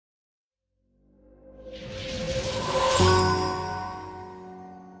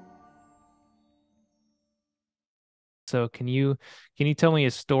So can you tell me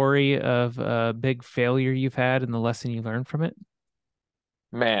a story of a big failure you've had and the lesson you learned from it?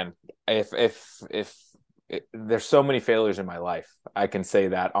 Man, if there's so many failures in my life, I can say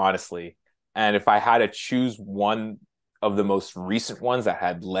that honestly. And if I had to choose one of the most recent ones that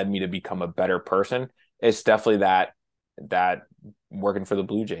had led me to become a better person, it's definitely that working for the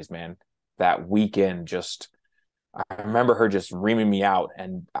Blue Jays, man. That weekend, just I remember her just reaming me out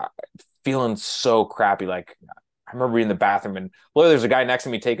and feeling so crappy. Like I remember being in the bathroom and literally there's a guy next to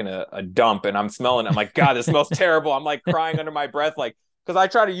me taking a dump and I'm smelling. I'm like, God, this smells terrible. I'm like crying under my breath, like because I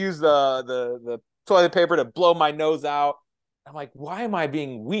try to use the toilet paper to blow my nose out. I'm like, why am I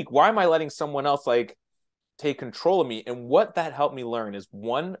being weak? Why am I letting someone else like take control of me? And what that helped me learn is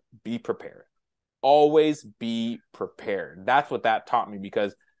one, be prepared. Always be prepared. That's what that taught me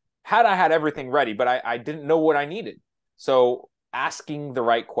because had I had everything ready, but I didn't know what I needed. So asking the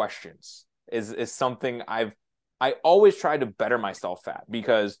right questions is something I always try to better myself at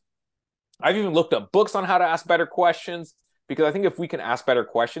because I've even looked up books on how to ask better questions because I think if we can ask better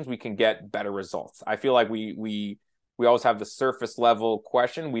questions, we can get better results. I feel like we always have the surface level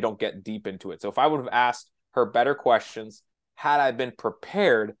question, we don't get deep into it. So if I would have asked her better questions, had I been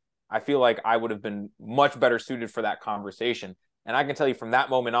prepared, I feel like I would have been much better suited for that conversation. And I can tell you from that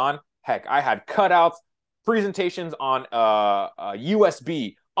moment on, heck, I had cutouts, presentations on a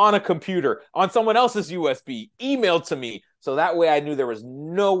USB, on a computer, on someone else's USB, emailed to me. So that way I knew there was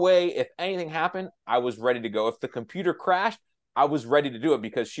no way if anything happened, I was ready to go. If the computer crashed, I was ready to do it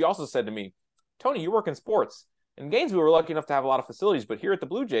because she also said to me, Tony, you work in sports. In Gainesville, we were lucky enough to have a lot of facilities, but here at the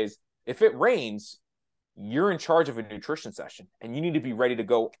Blue Jays, if it rains, you're in charge of a nutrition session and you need to be ready to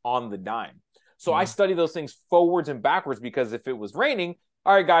go on the dime. So I Yeah. study those things forwards and backwards because if it was raining,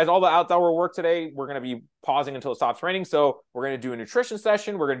 all right, guys, all the outdoor work today, we're going to be pausing until it stops raining. So we're going to do a nutrition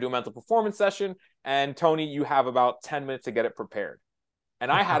session. We're going to do a mental performance session. And Tony, you have about 10 minutes to get it prepared.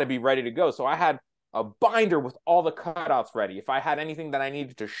 And I had to Wow. be ready to go. So I had a binder with all the cutouts ready. If I had anything that I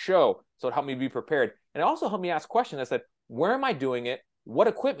needed to show, so it helped me be prepared. And it also helped me ask questions. I said, where am I doing it? What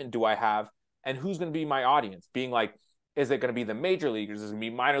equipment do I have? And who's going to be my audience? Being like, is it going to be the major leaguers? Is it going to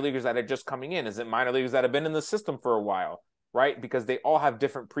be minor leaguers that are just coming in? Is it minor leaguers that have been in the system for a while? Right? Because they all have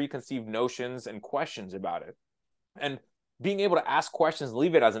different preconceived notions and questions about it. And being able to ask questions,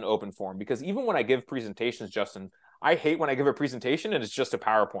 leave it as an open forum. Because even when I give presentations, Justin, I hate when I give a presentation and it's just a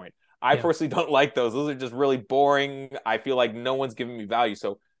PowerPoint. I Yeah. personally don't like those. Those are just really boring. I feel like no one's giving me value.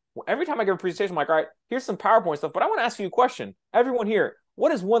 So every time I give a presentation, I'm like, all right, here's some PowerPoint stuff, but I want to ask you a question. Everyone here,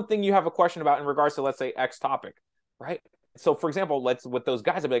 what is one thing you have a question about in regards to, let's say, X topic, right? So, for example, let's with those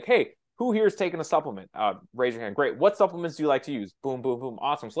guys, I'd be like, hey, who here is taking a supplement? Raise your hand. Great. What supplements do you like to use? Boom, boom, boom.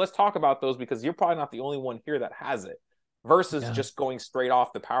 Awesome. So let's talk about those because you're probably not the only one here that has it versus Yeah. just going straight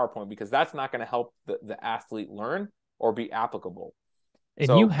off the PowerPoint because that's not going to help the athlete learn or be applicable. And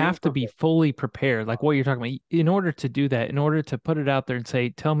So you being have to be prepared. fully prepared, like what you're talking about. In order to do that, in order to put it out there and say,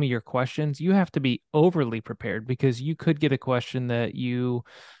 tell me your questions, you have to be overly prepared because you could get a question that you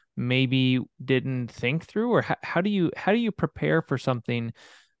maybe didn't think through, or how do you prepare for something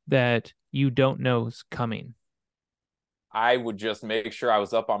that you don't know is coming? I would just make sure I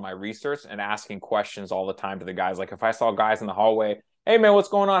was up on my research and asking questions all the time to the guys. Like if I saw guys in the hallway, hey man, what's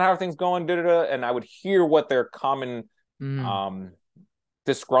going on? How are things going? Da-da-da. And I would hear what their common Mm, um,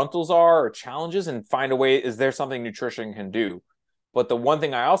 disgruntles are or challenges and find a way, is there something nutrition can do? But the one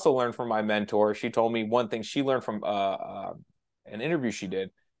thing I also learned from my mentor, she told me one thing she learned from an interview she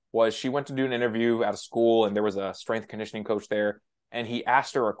did was she went to do an interview at a school and there was a strength conditioning coach there and he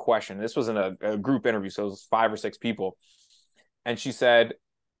asked her a question. This was in a group interview, so it was 5 or 6 people. And she said,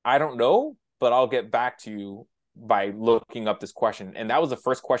 I don't know, but I'll get back to you by looking up this question. And that was the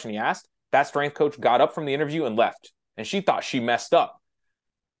first question he asked. That strength coach got up from the interview and left. And she thought she messed up.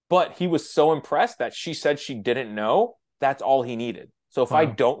 But he was so impressed that she said she didn't know. That's all he needed. So if I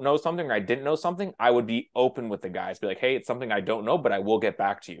wow. don't know something or I didn't know something, I would be open with the guys, be like, hey, it's something I don't know, but I will get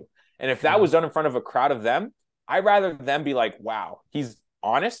back to you. And if that Yeah. was done in front of a crowd of them, I'd rather them be like, wow, he's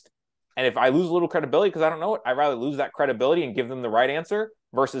honest. And if I lose a little credibility because I don't know it, I'd rather lose that credibility and give them the right answer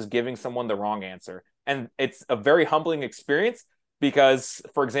versus giving someone the wrong answer. And it's a very humbling experience because,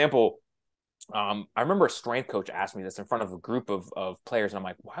 for example, I remember a strength coach asked me this in front of a group of players, and I'm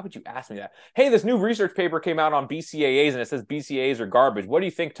like, why would you ask me that? Hey, this new research paper came out on BCAAs, and it says BCAAs are garbage. What do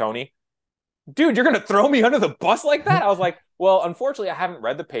you think, Tony? Dude, you're going to throw me under the bus like that? I was like, well, unfortunately, I haven't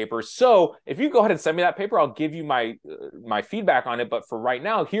read the paper. So if you go ahead and send me that paper, I'll give you my feedback on it. But for right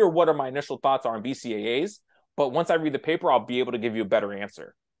now, here, what are my initial thoughts on BCAAs? But once I read the paper, I'll be able to give you a better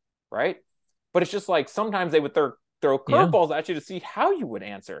answer, right? But it's just like sometimes they would throw Yeah. curveballs at you to see how you would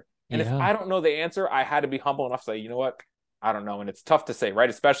answer. And if Yeah. I don't know the answer, I had to be humble enough to say, you know what? I don't know. And it's tough to say, right?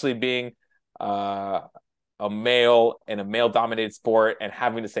 Especially being uh, a male in a male dominated sport and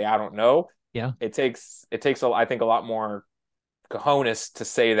having to say, I don't know. Yeah. It takes I think a lot more cojones to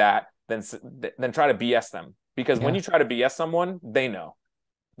say that than try to BS them. Because when Yeah. you try to BS someone, they For know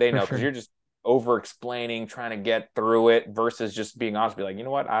because sure. you're just over explaining, trying to get through it versus just being honest, be like, you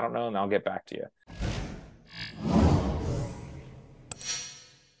know what, I don't know, and I'll get back to you.